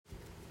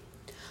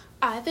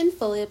I've been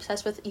fully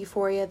obsessed with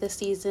Euphoria this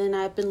season.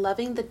 I've been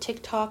loving the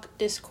TikTok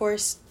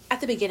discourse. At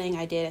the beginning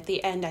I did, at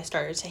the end I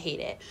started to hate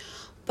it.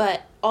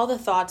 But all the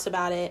thoughts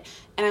about it,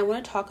 and I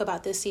want to talk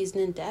about this season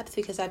in depth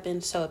because I've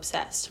been so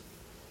obsessed.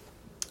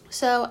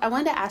 So I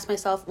wanted to ask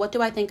myself, what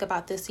do I think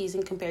about this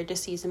season compared to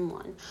season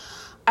 1?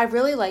 I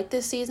really liked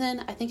this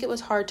season. I think it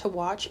was hard to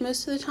watch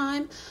most of the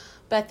time,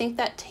 but I think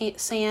that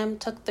Sam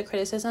took the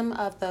criticism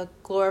of the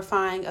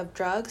glorifying of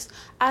drugs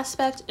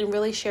aspect and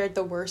really shared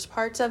the worst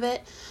parts of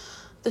it.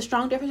 The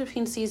strong difference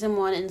between season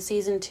 1 and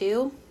season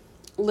 2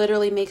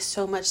 literally makes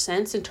so much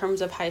sense in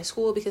terms of high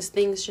school because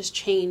things just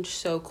change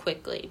so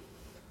quickly.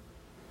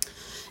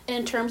 And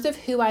in terms of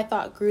who I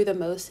thought grew the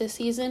most this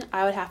season,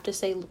 I would have to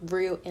say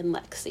Rue and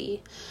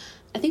Lexi.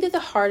 I think that the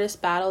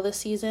hardest battle this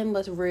season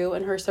was Rue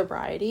and her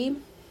sobriety.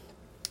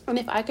 And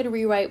if I could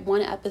rewrite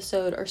one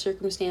episode or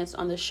circumstance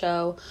on the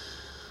show,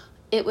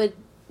 it would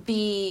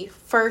be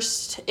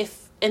first,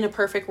 if in a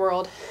perfect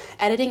world,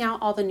 editing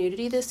out all the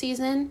nudity this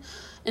season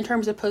in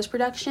terms of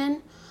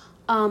post-production.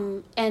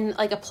 And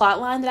like a plot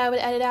line that I would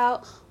edit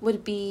out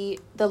would be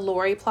the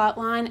Lori plot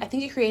line. I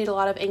think it created a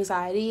lot of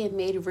anxiety and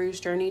made Rue's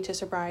journey to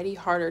sobriety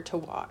harder to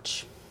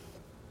watch.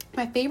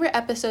 My favorite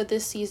episode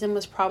this season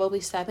was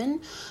probably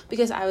 7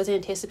 because I was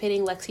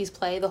anticipating Lexi's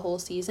play the whole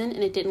season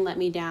and it didn't let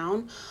me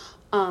down.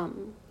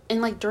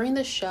 And like during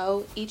the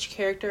show, each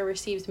character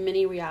receives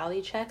mini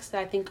reality checks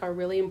that I think are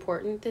really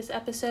important this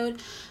episode.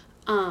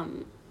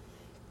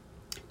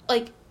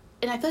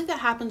 And I feel like that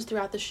happens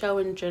throughout the show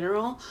in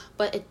general,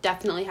 but it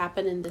definitely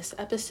happened in this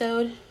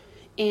episode.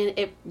 And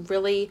it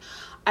really,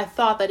 I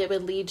thought that it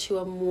would lead to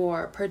a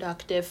more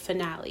productive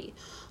finale,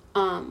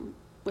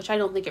 which I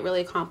don't think it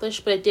really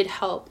accomplished, but it did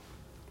help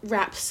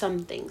wrap some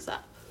things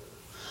up.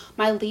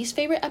 My least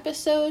favorite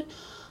episode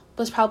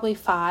was probably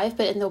 5,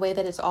 but in the way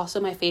that it's also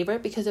my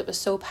favorite because it was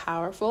so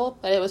powerful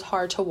that it was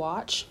hard to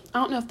watch.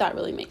 I don't know if that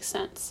really makes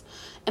sense.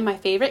 And my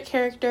favorite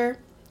character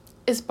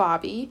is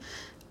Bobby.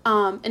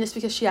 And it's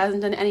because she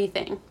hasn't done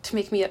anything to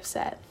make me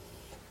upset.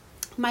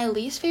 My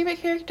least favorite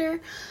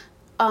character,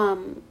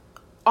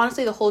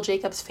 honestly, the whole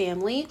Jacobs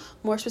family,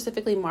 more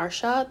specifically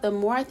Marsha. The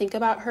more I think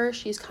about her,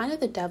 she's kind of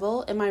the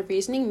devil, and my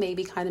reasoning may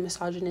be kind of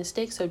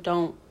misogynistic, so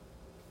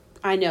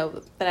I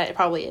know that it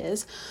probably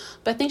is,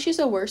 but I think she's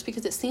the worst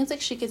because it seems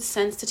like she could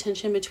sense the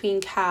tension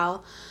between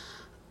Cal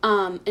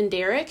and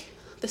Derek,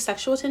 the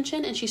sexual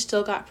tension, and she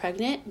still got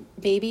pregnant,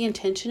 maybe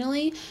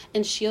intentionally,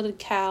 and shielded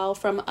Cal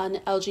from an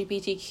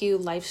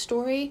LGBTQ life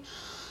story.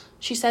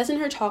 She says in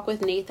her talk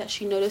with Nate that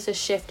she noticed a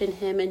shift in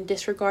him and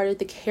disregarded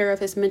the care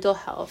of his mental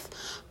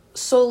health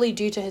solely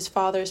due to his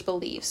father's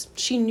beliefs.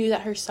 She knew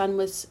that her son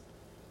was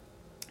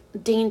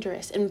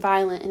dangerous and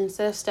violent, and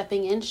instead of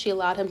stepping in, she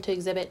allowed him to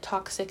exhibit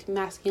toxic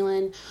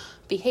masculine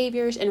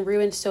behaviors and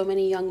ruin so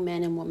many young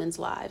men and women's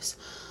lives.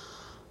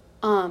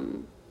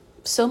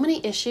 So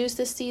many issues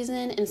this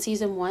season in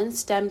season 1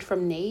 stemmed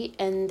from Nate,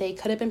 and they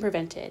could have been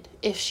prevented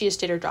if she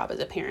just did her job as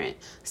a parent.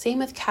 Same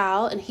with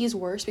Cal, and he's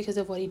worse because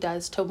of what he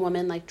does to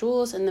women like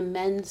Jules and the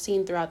men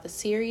seen throughout the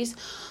series.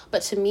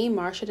 But to me,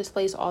 Marsha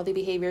displays all the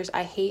behaviors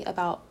I hate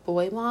about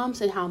boy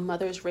moms and how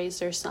mothers raise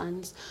their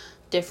sons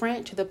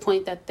different to the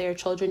point that their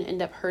children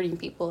end up hurting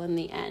people in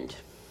the end.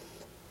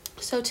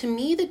 So to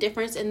me, the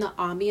difference in the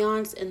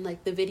ambiance and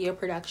like the video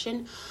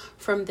production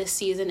from this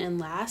season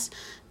and last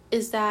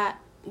is that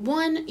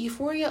 1,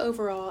 Euphoria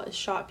overall is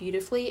shot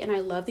beautifully, and I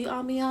love the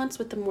ambiance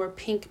with the more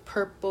pink,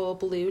 purple,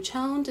 blue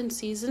tones in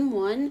season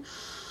 1.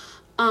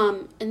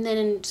 And then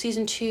in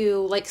season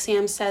 2, like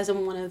Sam says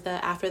in one of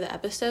the after the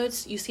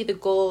episodes, you see the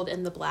gold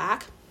and the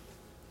black.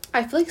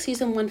 I feel like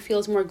season 1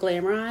 feels more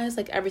glamorized,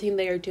 like everything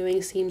they are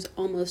doing seems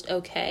almost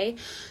okay,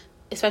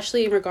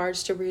 especially in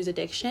regards to Rue's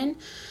addiction.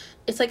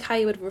 It's like how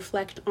you would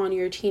reflect on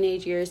your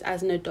teenage years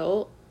as an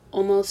adult,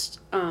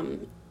 almost,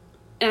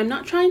 and I'm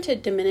not trying to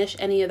diminish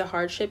any of the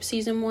hardships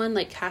season 1,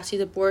 like Cassie's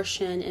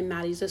abortion and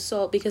Maddie's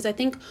assault, because I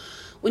think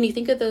when you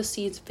think of those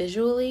scenes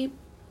visually,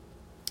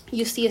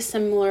 you see a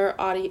similar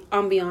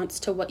ambiance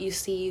to what you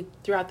see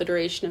throughout the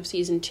duration of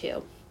season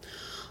 2.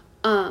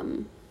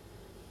 And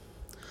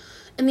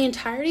the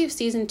entirety of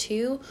season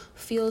 2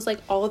 feels like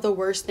all of the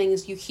worst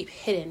things you keep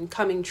hidden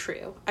coming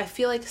true. I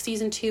feel like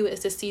season 2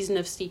 is the season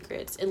of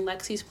secrets, and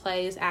Lexi's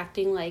play is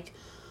acting like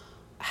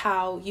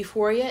how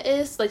Euphoria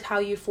is, like how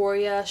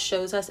Euphoria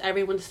shows us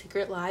everyone's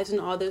secret lives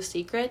and all those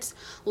secrets.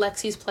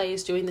 Lexi's play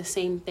is doing the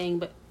same thing,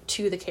 but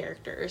to the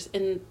characters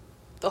in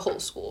the whole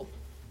school.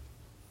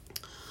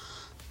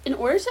 In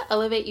order to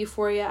elevate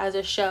Euphoria as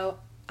a show,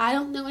 I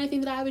don't know anything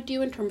that I would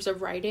do in terms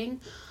of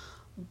writing,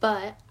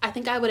 but I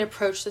think I would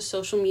approach the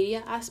social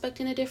media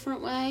aspect in a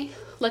different way.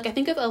 Like, I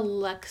think of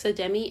Alexa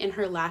Demi and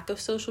her lack of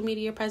social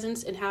media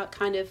presence and how it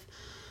kind of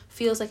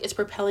feels like it's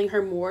propelling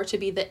her more to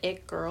be the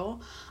it girl.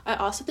 I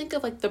also think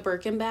of like the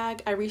Birkin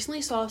bag. I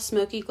recently saw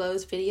Smokey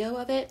Glow's video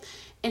of it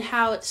and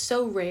how it's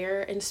so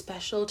rare and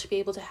special to be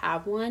able to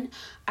have one.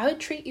 I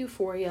would treat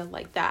Euphoria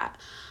like that.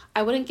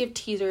 I wouldn't give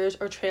teasers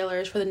or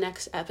trailers for the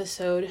next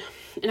episode,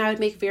 and I would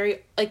make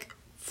very, like,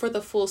 for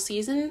the full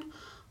season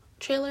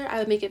trailer, I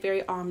would make it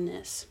very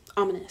ominous.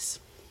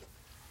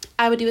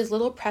 I would do as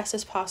little press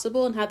as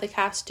possible and have the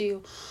cast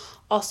do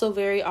also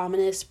very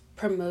ominous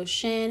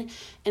promotion,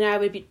 and I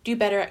would do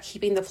better at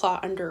keeping the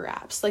plot under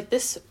wraps. Like,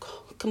 this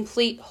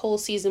complete whole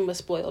season was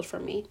spoiled for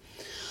me.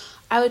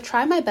 I would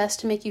try my best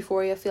to make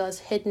Euphoria feel as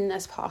hidden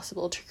as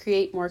possible to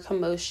create more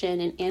commotion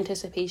and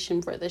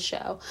anticipation for the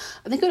show.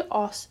 I think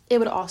it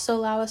would also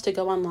allow us to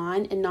go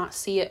online and not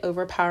see it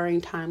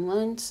overpowering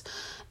timelines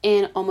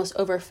and almost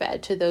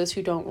overfed to those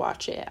who don't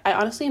watch it. I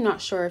honestly am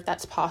not sure if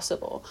that's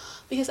possible,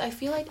 because I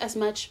feel like as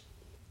much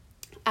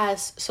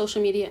as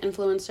social media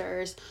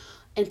influencers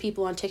and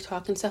people on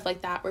TikTok and stuff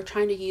like that were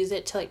trying to use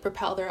it to like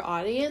propel their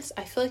audience,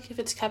 I feel like if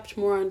it's kept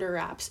more under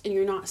wraps and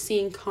you're not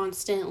seeing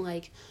constant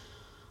like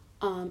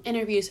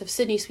interviews of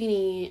Sydney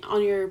Sweeney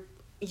on your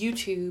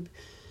YouTube,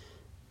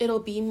 it'll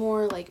be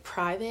more like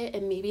private,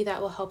 and maybe that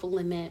will help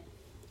limit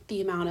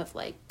the amount of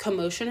like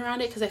commotion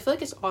around it, because I feel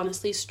like it's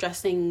honestly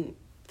stressing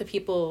the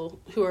people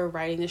who are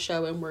writing the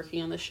show and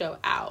working on the show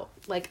out.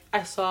 Like,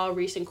 I saw a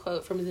recent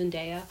quote from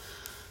Zendaya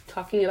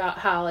talking about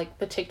how like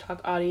the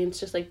TikTok audience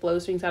just like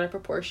blows things out of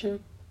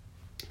proportion,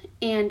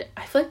 and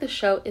I feel like the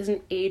show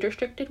isn't age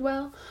restricted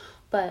well,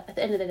 but at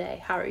the end of the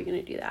day, how are you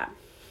going to do that?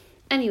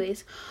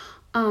 Anyways,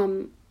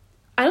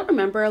 I don't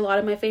remember a lot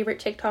of my favorite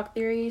TikTok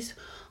theories,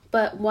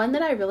 but one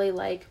that I really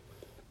like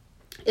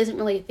isn't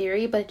really a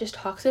theory, but it just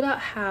talks about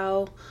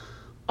how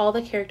all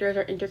the characters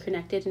are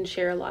interconnected and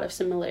share a lot of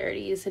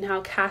similarities, and how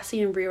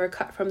Cassie and Rue are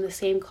cut from the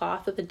same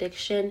cloth with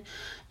addiction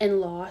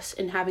and loss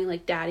and having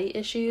like daddy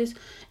issues,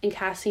 and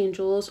Cassie and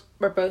Jules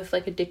were both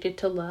like addicted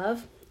to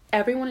love.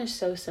 Everyone is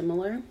so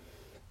similar.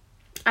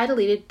 I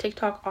deleted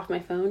TikTok off my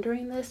phone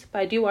during this, but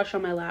I do watch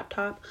on my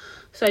laptop,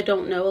 so I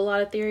don't know a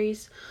lot of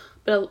theories,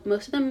 but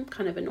most of them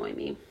kind of annoy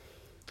me.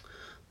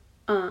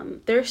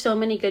 There are so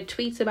many good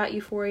tweets about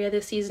Euphoria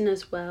this season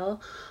as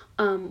well.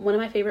 One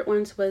of my favorite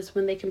ones was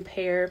when they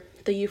compare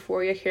the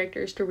Euphoria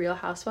characters to Real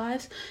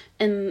Housewives,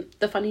 and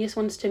the funniest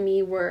ones to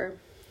me were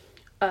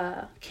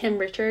Kim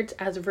Richards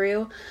as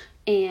Rue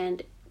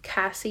and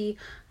Cassie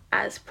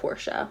as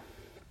Portia.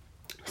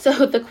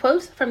 So the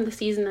quotes from the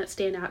season that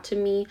stand out to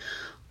me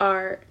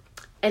are,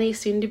 "Any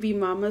soon-to-be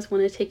mamas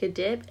want to take a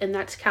dip," and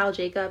that's Cal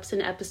Jacobs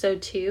in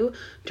episode 2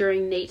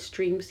 during Nate's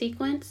dream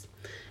sequence.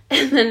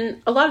 And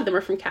then a lot of them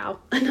are from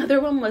Cal. Another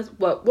one was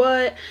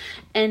what,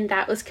 and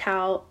that was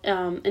Cal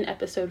in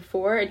episode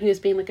 4, and he was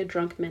being like a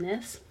drunk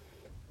menace.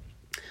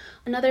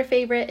 Another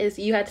favorite is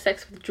 "You had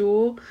sex with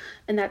Jewel,"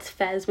 and that's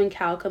Fez when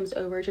Cal comes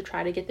over to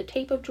try to get the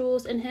tape of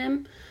Jules and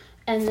him.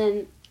 And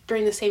then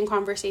during the same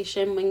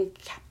conversation,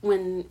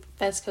 when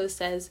Fezco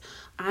says,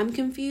 "I'm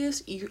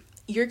confused,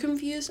 you're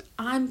confused,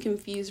 I'm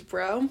confused,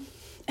 bro."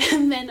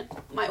 And then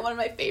one of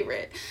my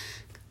favorite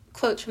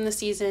quotes from the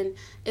season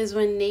is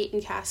when Nate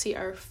and Cassie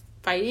are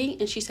fighting,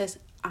 and she says,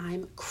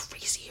 "I'm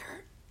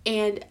crazier."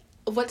 And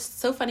what's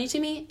so funny to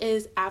me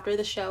is after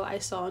the show, I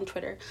saw on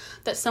Twitter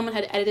that someone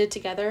had edited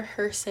together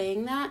her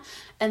saying that,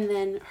 and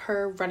then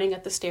her running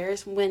up the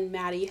stairs when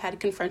Maddie had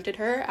confronted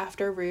her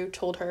after Rue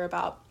told her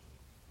about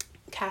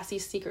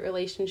Cassie's secret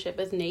relationship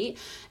with Nate,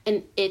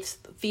 and it's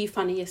the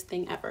funniest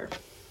thing ever.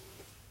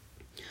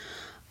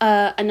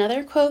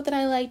 Another quote that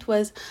I liked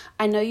was,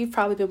 "I know you've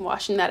probably been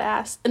washing that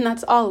ass," and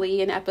that's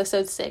Ollie in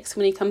episode 6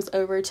 when he comes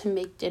over to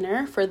make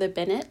dinner for the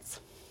Bennetts.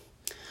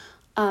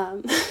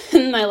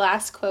 And my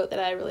last quote that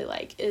I really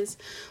like is,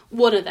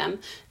 one of them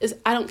is,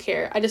 "I don't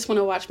care, I just want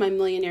to watch my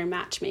millionaire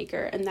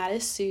matchmaker," and that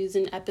is Suze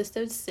in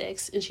episode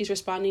 6, and she's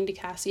responding to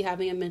Cassie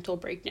having a mental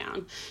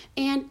breakdown,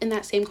 and in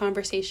that same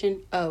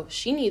conversation, "Oh,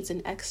 she needs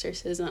an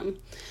exorcism."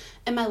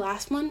 And my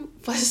last one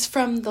was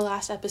from the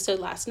last episode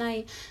last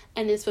night,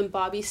 and it's when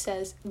Bobby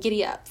says,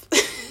 "Giddy up."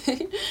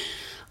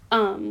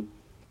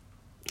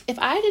 If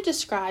I had to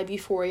describe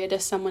Euphoria to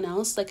someone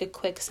else, like a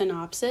quick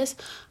synopsis,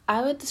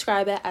 I would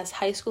describe it as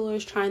high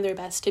schoolers trying their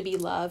best to be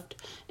loved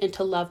and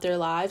to love their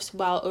lives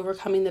while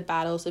overcoming the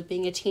battles of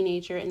being a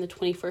teenager in the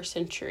 21st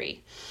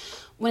century,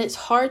 when it's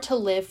hard to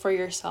live for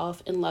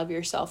yourself and love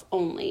yourself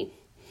only.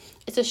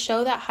 It's a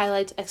show that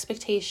highlights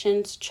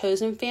expectations,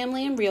 chosen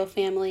family and real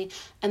family,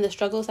 and the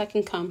struggles that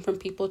can come from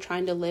people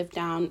trying to live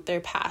down their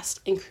past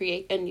and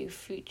create a new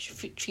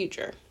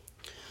future.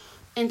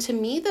 And to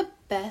me, the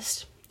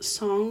best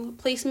song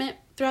placement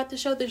throughout the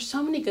show, there's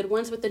so many good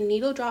ones, but the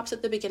needle drops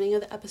at the beginning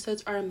of the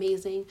episodes are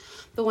amazing.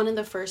 The one in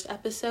the first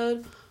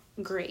episode,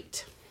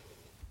 great.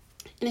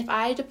 And if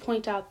I had to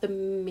point out the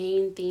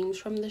main themes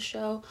from the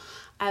show,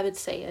 I would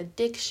say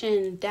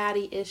addiction,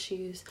 daddy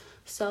issues,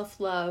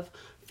 self-love,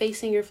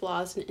 facing your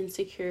flaws and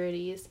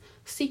insecurities,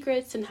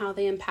 secrets and how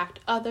they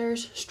impact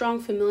others, strong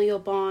familial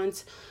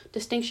bonds,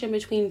 distinction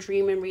between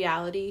dream and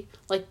reality,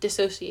 like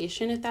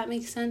dissociation, if that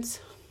makes sense,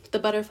 the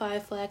butterfly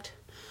effect,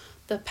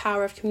 the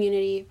power of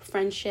community,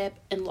 friendship,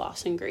 and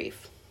loss and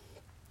grief.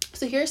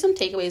 So here are some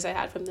takeaways I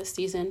had from this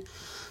season.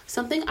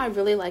 Something I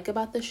really like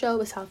about the show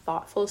is how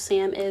thoughtful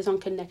Sam is on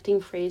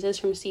connecting phrases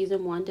from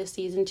season 1 to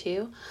season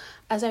 2.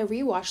 As I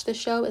rewatch the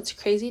show, it's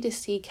crazy to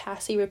see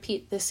Cassie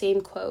repeat the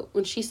same quote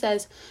when she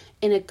says,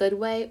 "in a good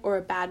way or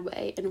a bad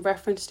way," in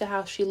reference to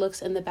how she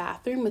looks in the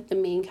bathroom with the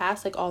main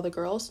cast, like all the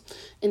girls,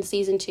 in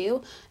season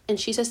 2. And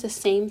she says the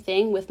same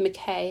thing with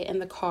McKay in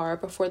the car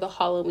before the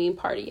Halloween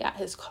party at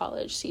his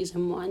college,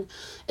 season 1.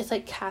 It's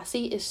like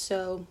Cassie is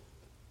so,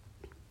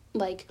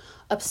 like,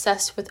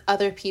 obsessed with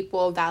other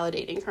people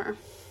validating her.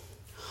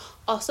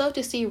 Also,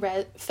 to see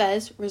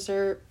Fez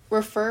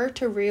refer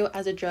to Rue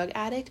as a drug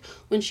addict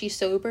when she's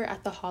sober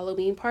at the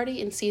Halloween party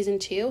in season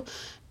 2,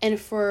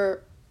 and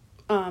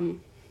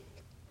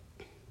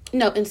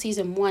in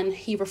season 1,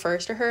 he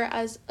refers to her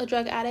as a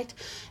drug addict,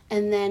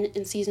 and then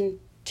in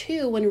season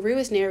 2, when Rue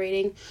is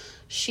narrating,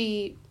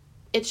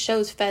 it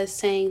shows Fez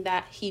saying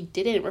that he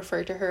didn't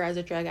refer to her as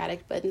a drug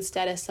addict, but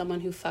instead as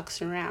someone who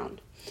fucks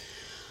around.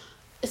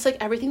 It's like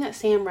everything that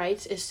Sam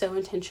writes is so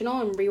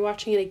intentional, and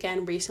rewatching it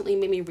again recently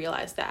made me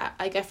realize that.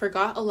 Like, I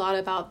forgot a lot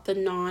about the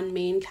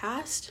non-main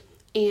cast,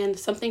 and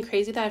something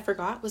crazy that I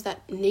forgot was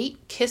that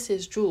Nate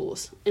kisses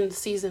Jules in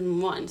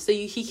season 1, so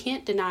he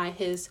can't deny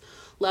his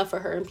love for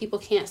her, and people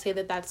can't say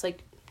that that's,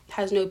 like,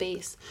 has no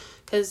base,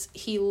 because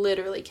he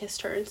literally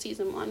kissed her in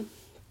season 1.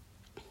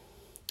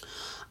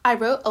 I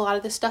wrote a lot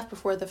of this stuff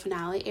before the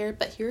finale aired,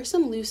 but here are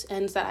some loose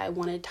ends that I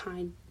wanted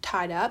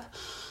tied up.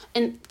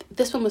 And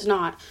this one was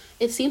not.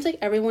 It seems like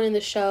everyone in the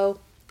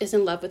show is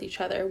in love with each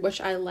other, which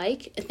I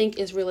like and think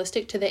is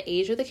realistic to the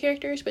age of the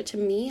characters. But to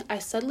me, I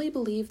suddenly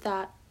believe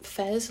that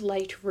Fez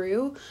liked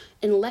Rue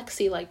and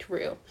Lexi liked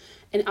Rue.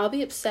 And I'll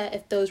be upset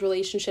if those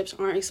relationships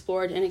aren't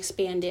explored and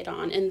expanded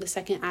on in the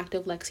second act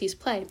of Lexi's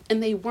play.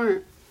 And they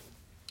weren't.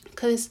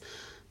 Because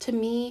to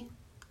me,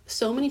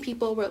 so many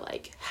people were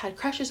like, had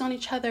crushes on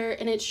each other.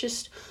 And it's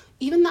just,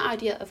 even the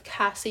idea of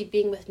Cassie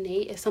being with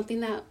Nate is something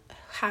that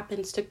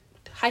happens to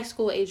high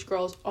school age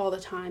girls all the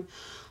time.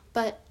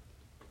 But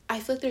I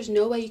feel like there's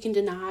no way you can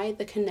deny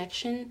the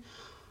connection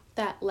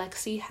that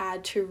Lexi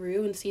had to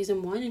Rue in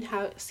season 1, and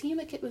how it seemed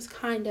like it was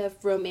kind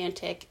of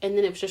romantic and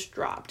then it was just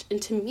dropped.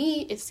 And to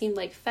me, it seemed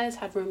like Fez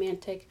had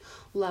romantic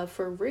love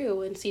for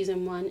Rue in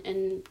season 1,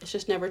 and it's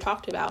just never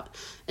talked about.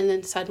 And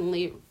then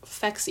suddenly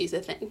Fexi's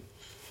a thing.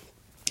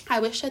 I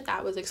wish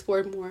that was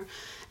explored more.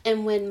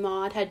 And when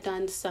Maude had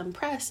done some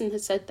press and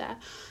had said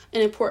that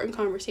an important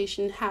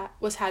conversation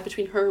was had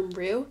between her and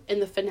Rue in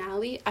the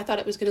finale, I thought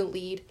it was going to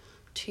lead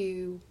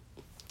to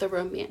the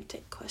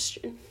romantic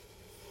question.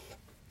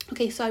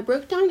 Okay, so I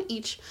broke down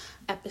each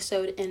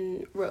episode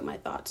and wrote my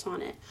thoughts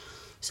on it.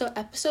 So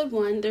episode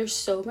 1, there's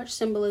so much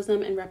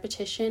symbolism and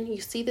repetition. You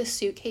see the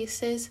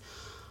suitcases.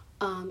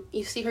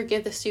 You see her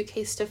give the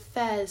suitcase to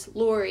Fez,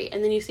 Lori,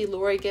 and then you see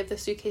Lori give the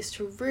suitcase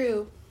to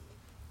Rue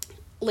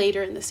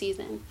later in the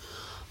season.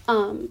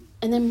 And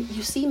then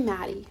you see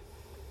Maddie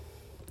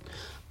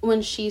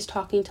when she's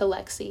talking to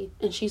Lexi,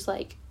 and she's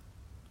like,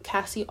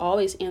 Cassie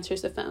always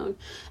answers the phone.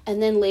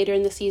 And then later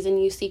in the season,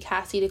 you see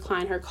Cassie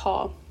decline her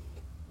call.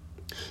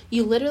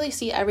 You literally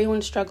see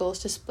everyone's struggles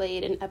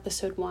displayed in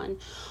episode 1.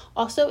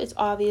 Also, it's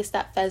obvious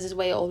that Fez is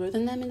way older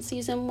than them in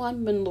season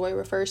 1 when Lori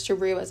refers to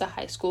Rue as a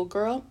high school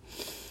girl.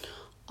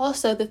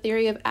 Also, the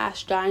theory of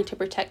Ash dying to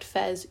protect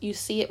Fez, you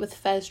see it with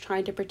Fez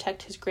trying to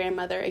protect his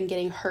grandmother and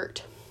getting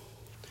hurt.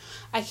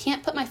 I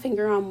can't put my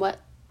finger on what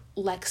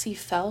Lexi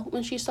felt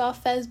when she saw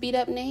Fez beat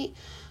up Nate.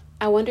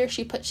 I wonder if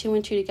she put 2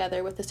 and 2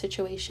 together with the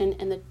situation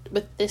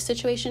with this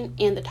situation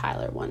and the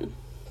Tyler one.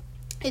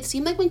 It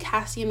seemed like when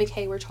Cassie and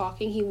McKay were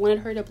talking, he wanted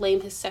her to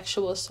blame his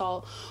sexual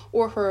assault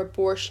or her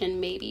abortion,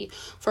 maybe,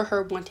 for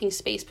her wanting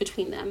space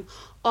between them.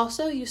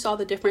 Also, you saw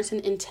the difference in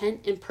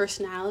intent and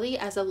personality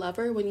as a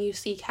lover when you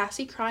see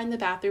Cassie cry in the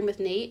bathroom with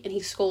Nate and he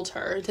scolds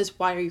her and says,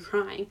 "Why are you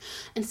crying?"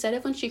 Instead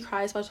of when she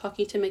cries while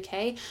talking to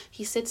McKay,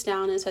 he sits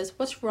down and says,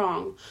 "What's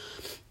wrong?"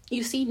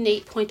 You see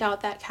Nate point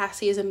out that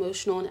Cassie is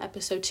emotional in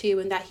episode 2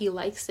 and that he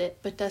likes it,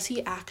 but does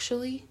he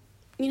actually?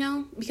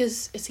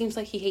 Because it seems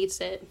like he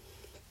hates it.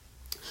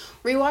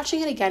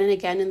 Rewatching it again and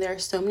again, and there are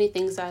so many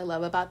things that I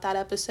love about that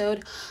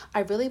episode,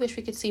 I really wish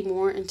we could see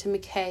more into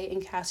McKay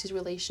and Cassie's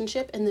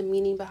relationship and the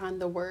meaning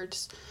behind the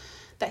words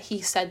that he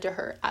said to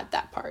her at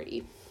that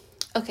party.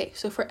 Okay,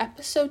 so for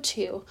episode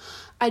 2,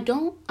 I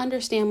don't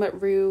understand what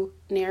Rue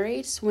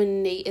narrates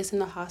when Nate is in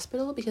the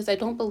hospital because I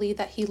don't believe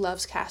that he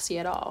loves Cassie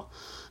at all.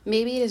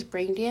 Maybe it is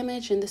brain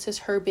damage and this is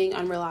her being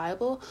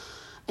unreliable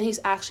and he's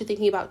actually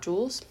thinking about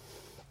Jules.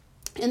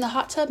 In the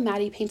hot tub,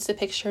 Maddie paints the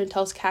picture and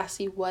tells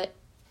Cassie what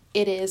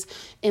it is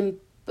in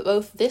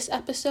both this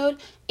episode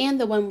and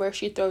the one where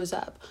she throws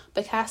up.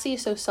 But Cassie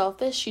is so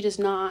selfish, she does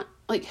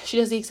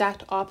the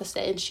exact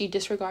opposite and she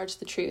disregards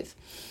the truth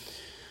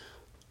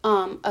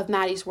of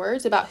Maddie's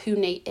words about who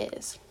Nate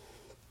is.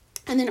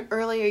 And then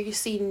earlier you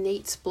see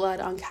Nate's blood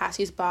on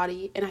Cassie's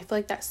body, and I feel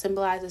like that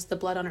symbolizes the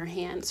blood on her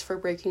hands for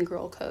breaking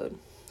girl code.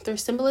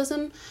 There's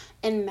symbolism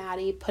in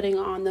Maddie putting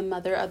on the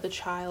mother of the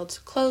child's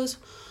clothes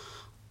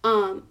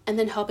and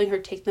then helping her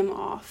take them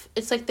off.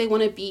 It's like they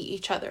want to be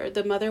each other.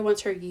 The mother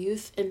wants her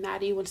youth and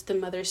Maddie wants the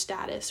mother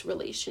status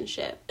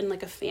relationship and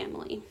like a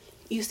family.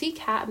 You see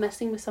Kat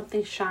messing with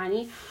something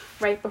shiny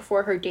right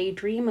before her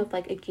daydream of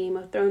like a Game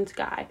of Thrones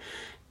guy.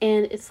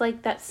 And it's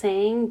like that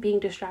saying, being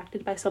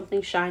distracted by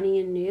something shiny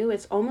and new.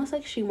 It's almost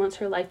like she wants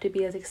her life to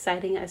be as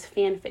exciting as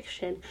fan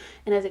fiction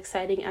and as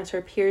exciting as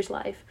her peers'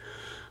 life.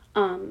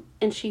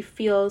 And she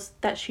feels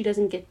that she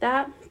doesn't get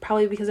that,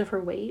 probably because of her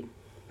weight.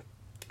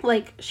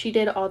 Like, she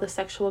did all the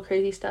sexual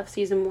crazy stuff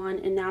season 1,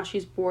 and now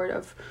she's bored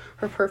of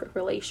her perfect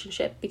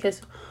relationship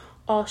because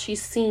all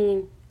she's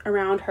seen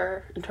around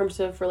her in terms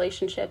of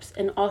relationships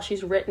and all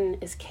she's written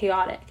is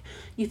chaotic.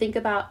 You think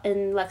about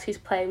in Lexi's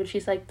play when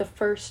she's like the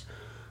first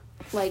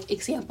like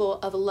example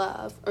of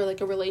love or like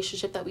a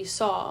relationship that we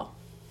saw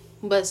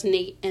was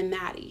Nate and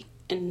Maddie,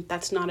 and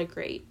that's not a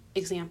great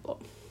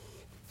example.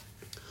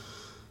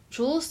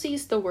 Jules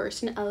sees the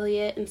worst in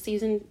Elliot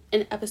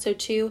in episode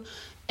 2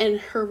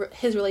 and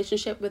his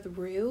relationship with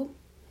Rue,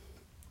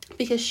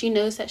 because she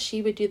knows that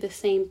she would do the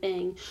same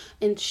thing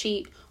and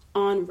cheat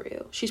on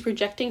Rue. She's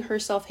projecting her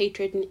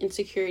self-hatred and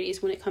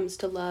insecurities when it comes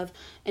to love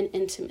and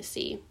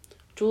intimacy.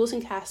 Jules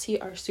and Cassie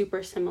are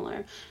super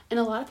similar, and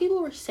a lot of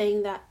people were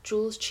saying that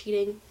Jules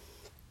cheating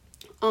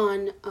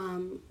on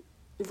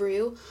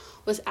Rue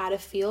was out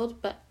of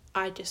field, but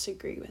I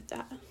disagree with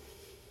that.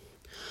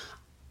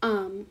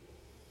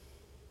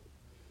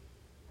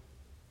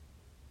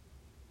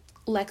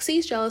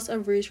 Lexi's jealous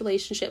of Rue's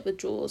relationship with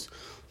Jules.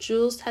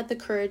 Jules had the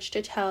courage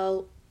to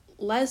tell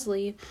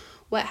Leslie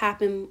what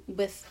happened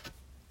with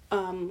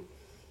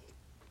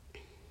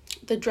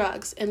the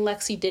drugs, and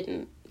Lexi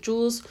didn't.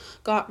 Jules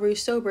got Rue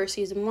sober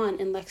season 1,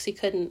 and Lexi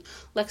couldn't.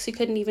 Lexi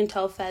couldn't even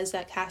tell Fez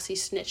that Cassie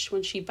snitched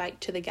when she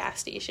biked to the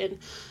gas station.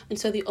 And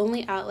so the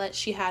only outlet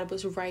she had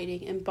was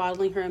writing and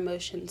bottling her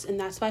emotions, and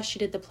that's why she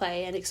did the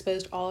play and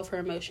exposed all of her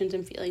emotions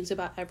and feelings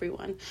about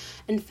everyone.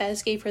 And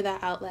Fez gave her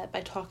that outlet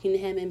by talking to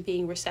him and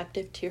being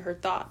receptive to her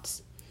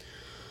thoughts.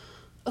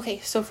 Okay,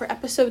 so for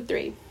episode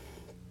 3,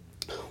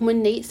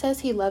 when Nate says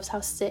he loves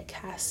how sick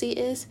Cassie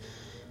is,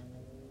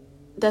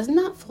 doesn't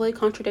that fully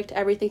contradict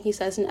everything he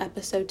says in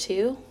episode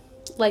 2?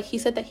 Like, he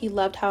said that he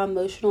loved how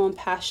emotional and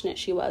passionate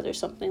she was or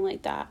something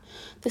like that.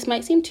 This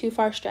might seem too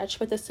far stretched,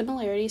 but the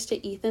similarities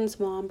to Ethan's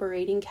mom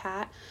berating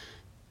Kat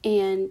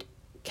and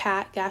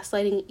Kat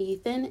gaslighting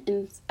Ethan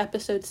in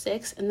episode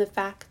 6 and the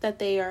fact that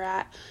they are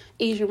at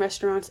Asian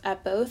restaurants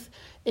at both,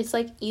 it's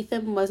like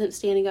Ethan wasn't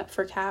standing up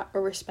for Kat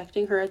or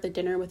respecting her at the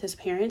dinner with his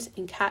parents,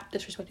 and Kat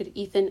disrespected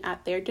Ethan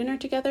at their dinner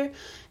together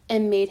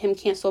and made him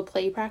cancel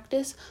play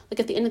practice. Like,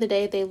 at the end of the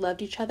day, they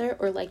loved each other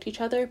or liked each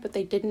other, but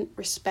they didn't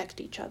respect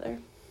each other.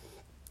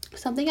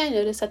 Something I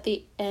noticed at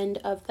the end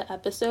of the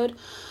episode,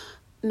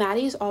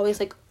 Maddie's always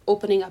like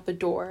opening up a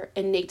door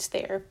and Nate's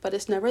there, but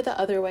it's never the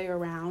other way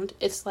around.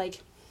 It's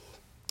like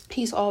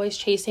he's always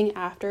chasing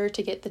after her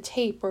to get the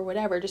tape or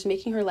whatever, just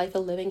making her life a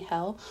living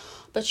hell.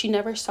 But she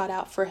never sought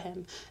out for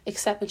him,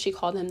 except when she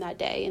called him that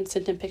day and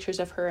sent him pictures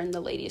of her in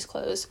the ladies'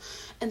 clothes.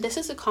 And this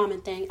is a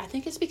common thing. I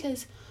think it's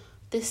because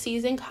this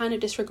season kind of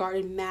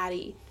disregarded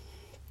Maddie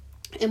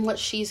and what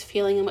she's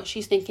feeling and what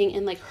she's thinking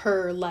in like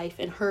her life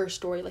and her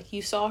story. Like,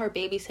 you saw her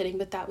babysitting,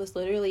 but that was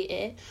literally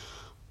it.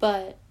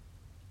 But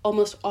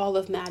almost all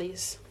of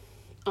Maddie's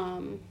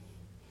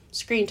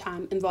screen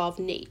time involved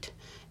Nate,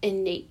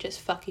 and Nate just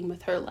fucking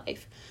with her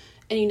life,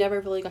 and you never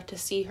really got to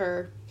see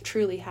her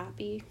truly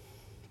happy,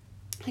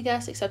 I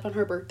guess, except on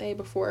her birthday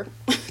before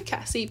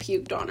Cassie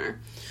puked on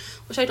her,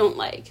 which I don't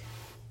like.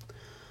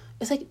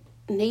 It's like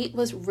Nate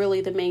was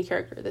really the main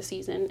character of the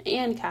season,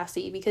 and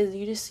Cassie, because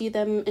you just see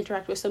them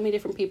interact with so many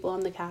different people on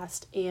the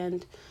cast,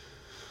 and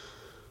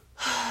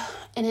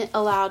it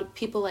allowed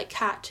people like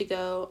Kat to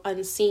go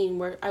unseen,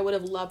 where I would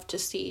have loved to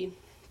see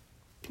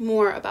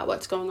more about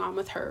what's going on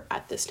with her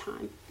at this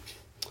time.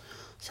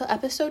 So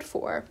episode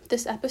 4,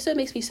 this episode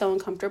makes me so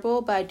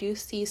uncomfortable, but I do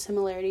see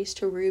similarities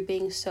to Rue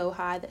being so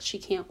high that she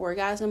can't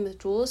orgasm with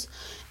Jules,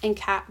 and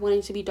Kat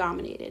wanting to be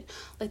dominated.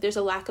 Like, there's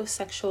a lack of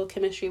sexual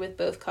chemistry with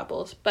both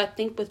couples, but I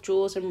think with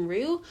Jules and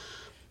Rue,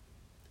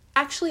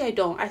 actually I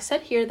don't. I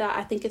said here that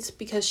I think it's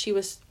because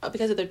of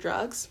the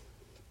drugs,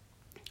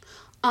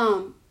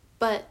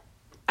 but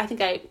I think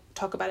I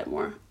talk about it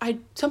more.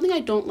 Something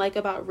I don't like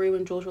about Rue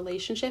and Jules'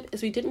 relationship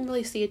is we didn't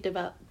really see it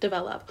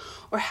develop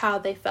or how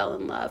they fell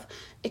in love.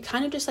 It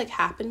kind of just like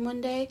happened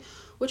one day,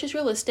 which is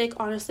realistic,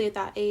 honestly, at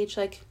that age.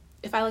 Like,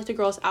 if I liked a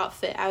girl's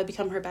outfit, I would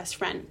become her best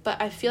friend.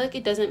 But I feel like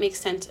it doesn't make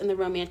sense in the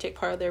romantic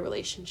part of their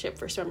relationship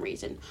for some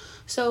reason.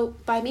 So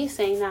by me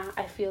saying that,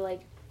 I feel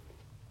like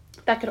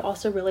that could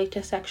also relate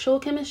to sexual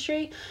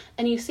chemistry.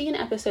 And you see in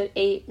episode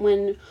 8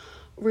 when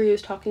Rue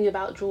is talking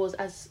about Jules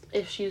as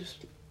if she's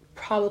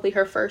probably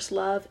her first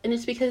love, and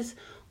it's because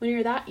when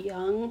you're that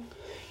young,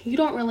 you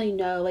don't really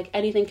know, like,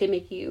 anything can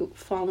make you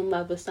fall in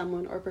love with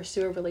someone or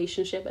pursue a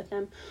relationship with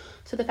them.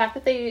 So the fact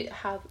that they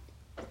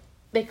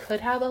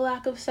could have a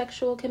lack of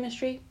sexual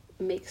chemistry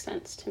makes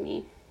sense to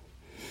me.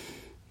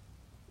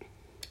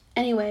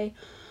 Anyway,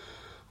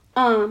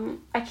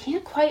 I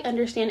can't quite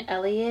understand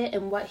Elliot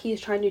and what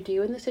he's trying to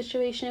do in the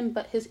situation,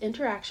 but his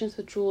interactions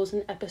with Jules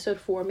in episode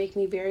 4 make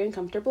me very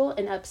uncomfortable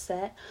and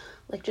upset.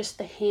 Like, just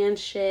the hand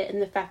shit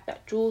and the fact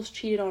that Jules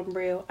cheated on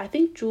Rue. I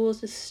think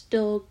Jules is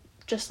still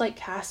just like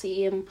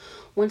Cassie and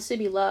wants to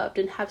be loved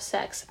and have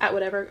sex at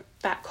whatever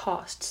that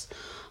costs.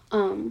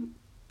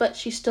 But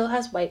she still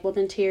has white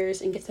woman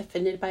tears and gets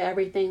offended by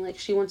everything. Like,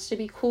 she wants to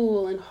be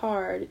cool and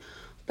hard,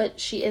 but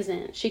she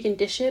isn't. She can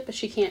dish it, but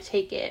she can't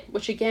take it,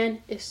 which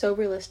again is so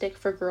realistic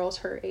for girls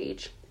her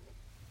age.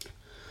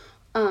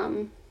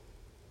 Why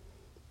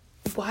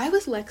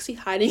was Lexi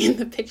hiding in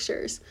the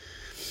pictures?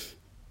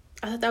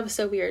 I thought that was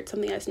so weird,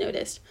 something I just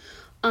noticed.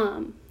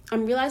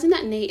 I'm realizing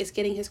that Nate is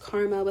getting his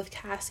karma with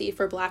Cassie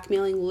for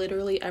blackmailing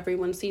literally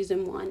everyone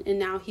season 1, and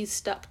now he's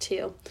stuck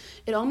too.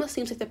 It almost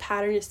seems like the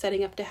pattern is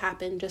setting up to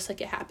happen, just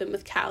like it happened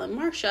with Cal and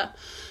Marcia.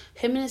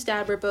 Him and his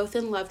dad were both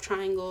in love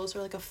triangles,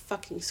 or like a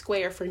fucking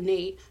square for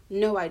Nate.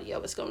 No idea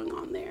what's going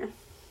on there.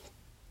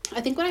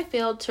 I think what I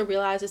failed to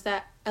realize is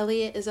that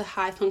Elliot is a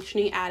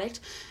high-functioning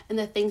addict, and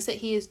the things that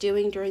he is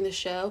doing during the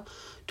show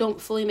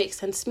don't fully make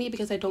sense to me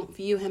because I don't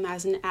view him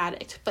as an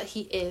addict, but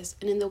he is.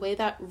 And in the way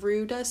that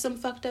Rue does some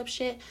fucked up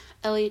shit,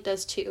 Elliot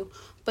does too.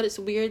 But it's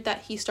weird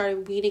that he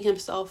started weaning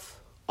himself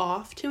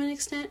off to an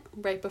extent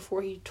right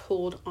before he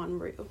told on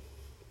Rue.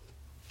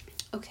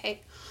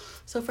 Okay,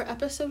 so for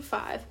episode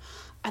 5,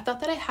 I thought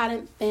that I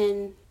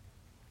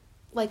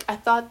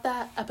thought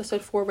that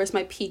episode 4 was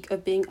my peak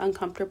of being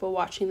uncomfortable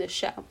watching this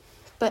show.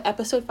 But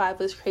episode 5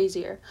 was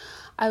crazier.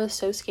 I was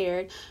so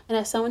scared. And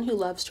as someone who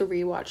loves to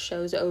rewatch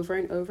shows over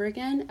and over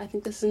again, I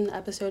think this is an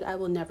episode I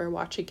will never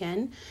watch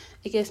again.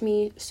 It gives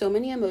me so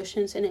many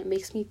emotions and it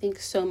makes me think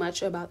so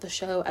much about the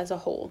show as a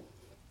whole.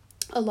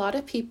 A lot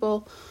of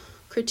people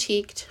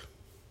critiqued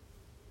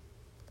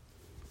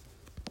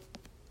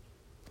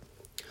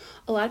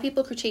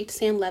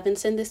Sam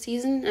Levinson this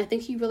season, and I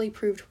think he really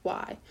proved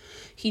why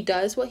he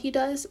does what he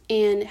does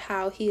and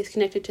how he is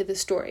connected to the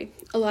story.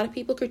 A lot of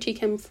people critique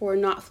him for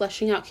not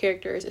fleshing out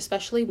characters,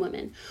 especially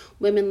women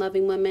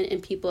loving women,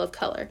 and people of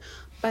color.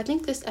 But I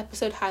think this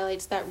episode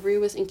highlights that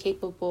Rue is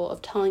incapable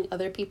of telling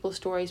other people's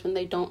stories when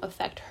they don't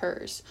affect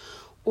hers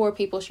or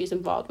people she's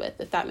involved with,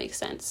 if that makes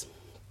sense.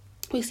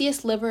 We see a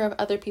sliver of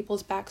other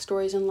people's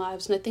backstories and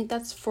lives, and I think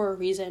that's for a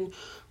reason.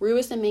 Rue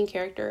is the main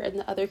character, and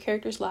the other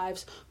characters'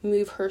 lives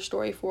move her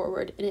story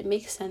forward, and it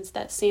makes sense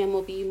that Sam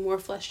will be more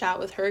fleshed out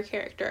with her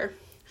character.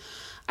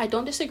 I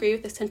don't disagree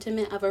with the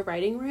sentiment of a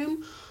writing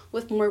room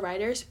with more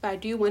writers, but I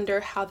do wonder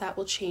how that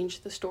will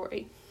change the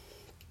story.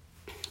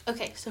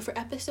 Okay, so for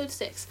episode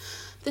 6,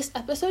 this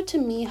episode to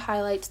me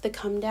highlights the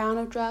come down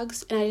of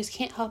drugs, and I just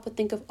can't help but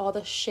think of all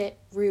the shit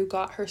Rue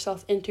got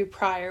herself into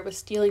prior with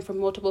stealing from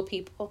multiple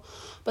people.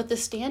 But the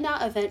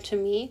standout event to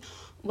me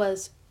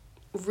was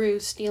Rue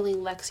stealing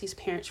Lexi's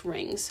parents'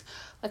 rings.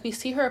 Like, we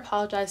see her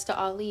apologize to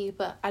Ali,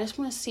 but I just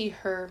want to see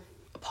her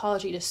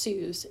apology to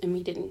Suze, and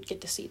we didn't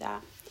get to see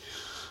that.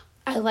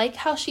 I like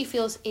how she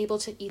feels able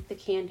to eat the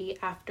candy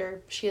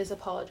after she has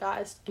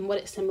apologized and what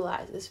it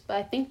symbolizes, but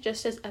I think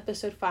just as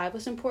episode 5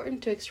 was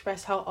important to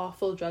express how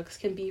awful drugs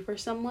can be for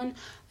someone,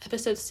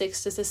 episode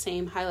 6 does the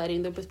same,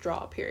 highlighting the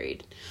withdrawal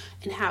period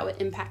and how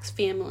it impacts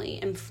family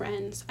and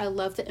friends. I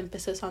love the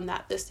emphasis on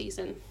that this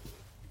season.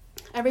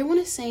 Everyone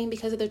is saying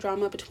because of the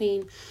drama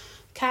between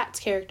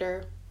Kat's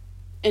character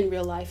in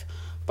real life,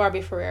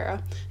 Barbie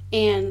Ferreira,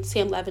 and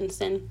Sam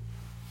Levinson,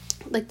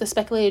 like the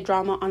speculated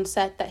drama on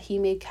set that he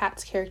made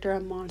Kat's character a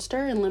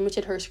monster and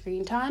limited her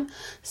screen time.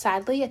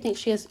 Sadly, I think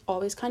she has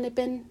always kind of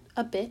been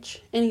a bitch,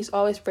 and he's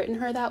always written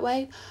her that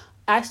way.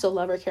 I still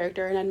love her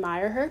character and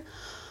admire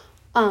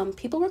her.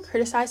 People were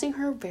criticizing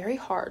her very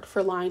hard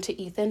for lying to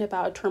Ethan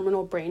about a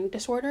terminal brain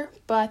disorder,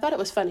 but I thought it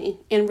was funny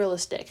and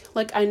realistic.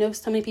 Like, I know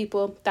so many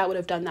people that would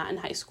have done that in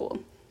high school.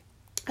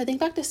 I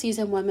think back to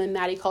season 1 when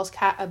Maddie calls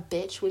Kat a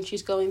bitch when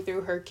she's going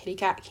through her kitty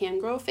cat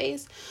cam girl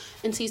phase.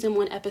 In season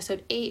 1,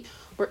 episode 8,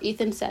 where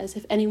Ethan says,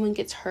 "If anyone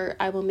gets hurt,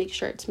 I will make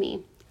sure it's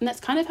me." And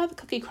that's kind of how the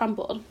cookie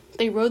crumbled.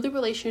 They rode the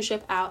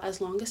relationship out as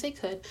long as they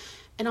could.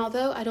 And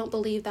although I don't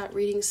believe that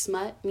reading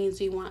smut means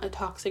we want a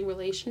toxic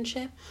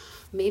relationship,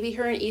 maybe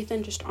her and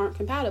Ethan just aren't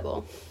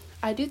compatible.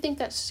 I do think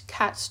that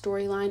Kat's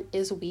storyline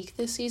is weak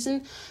this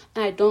season,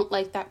 and I don't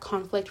like that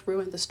conflict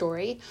ruined the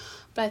story.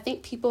 But I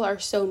think people are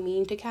so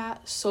mean to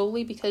Kat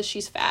solely because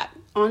she's fat.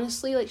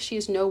 Honestly, like, she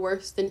is no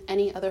worse than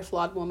any other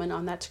flawed woman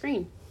on that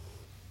screen.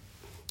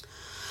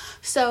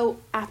 So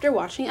after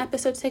watching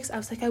episode 6, I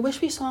was like, I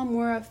wish we saw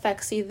more of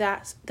Phexy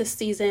this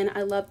season.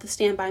 I love the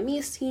Stand By Me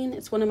scene.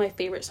 It's one of my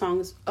favorite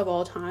songs of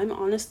all time,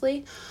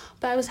 honestly.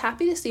 But I was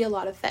happy to see a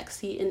lot of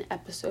Phexy in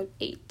episode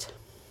 8.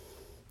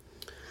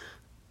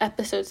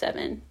 Episode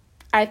 7.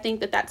 I think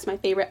that that's my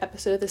favorite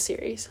episode of the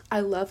series. I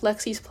love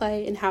Lexi's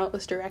play and how it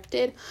was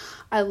directed.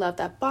 I love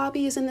that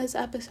Bobby is in this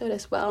episode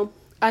as well.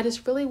 I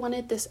just really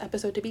wanted this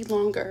episode to be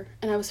longer,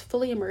 and I was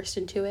fully immersed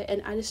into it,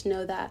 and I just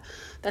know that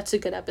that's a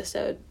good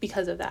episode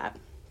because of that.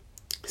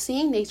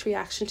 Seeing Nate's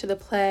reaction to the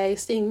play,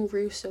 seeing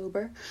Rue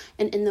sober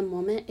and in the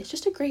moment, it's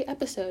just a great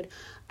episode.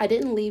 I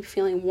didn't leave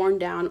feeling worn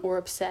down or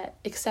upset,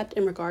 except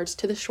in regards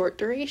to the short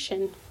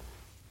duration.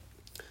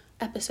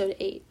 Episode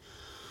 8.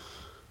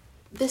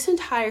 This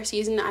entire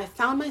season, I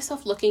found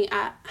myself looking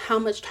at how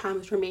much time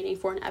was remaining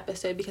for an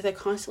episode because I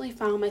constantly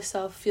found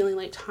myself feeling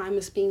like time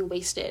was being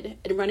wasted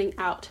and running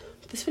out.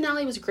 This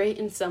finale was great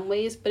in some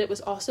ways, but it was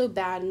also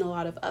bad in a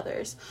lot of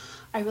others.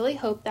 I really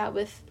hope that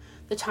with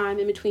the time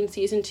in between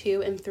season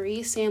 2 and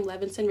 3, Sam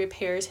Levinson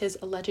repairs his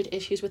alleged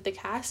issues with the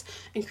cast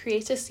and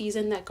creates a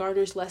season that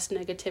garners less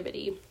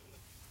negativity.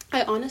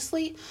 I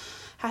honestly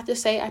have to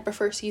say I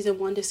prefer season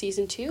 1 to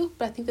season 2,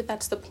 but I think that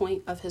that's the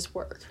point of his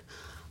work.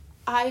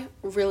 I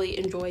really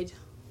enjoyed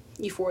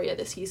Euphoria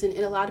this season.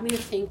 It allowed me to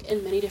think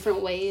in many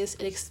different ways.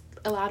 It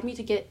allowed me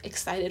to get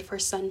excited for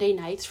Sunday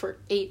nights for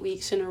 8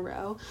 weeks in a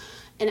row.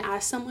 And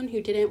as someone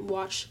who didn't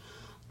watch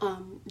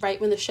right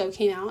when the show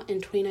came out in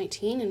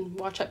 2019 and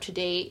watch up to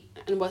date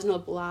and wasn't a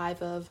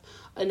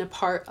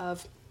part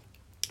of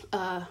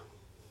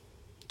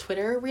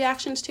Twitter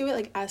reactions to it,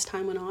 like as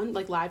time went on,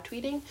 like live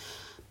tweeting,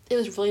 it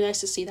was really nice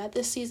to see that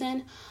this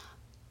season.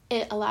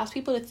 It allows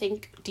people to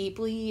think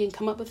deeply and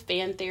come up with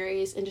fan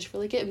theories and just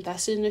really get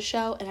invested in a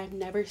show, and I've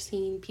never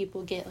seen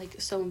people get like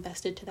so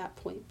invested to that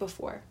point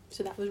before.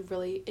 So that was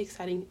really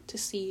exciting to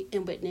see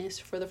and witness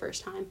for the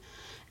first time,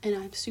 and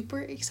I'm super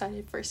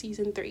excited for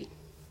season 3.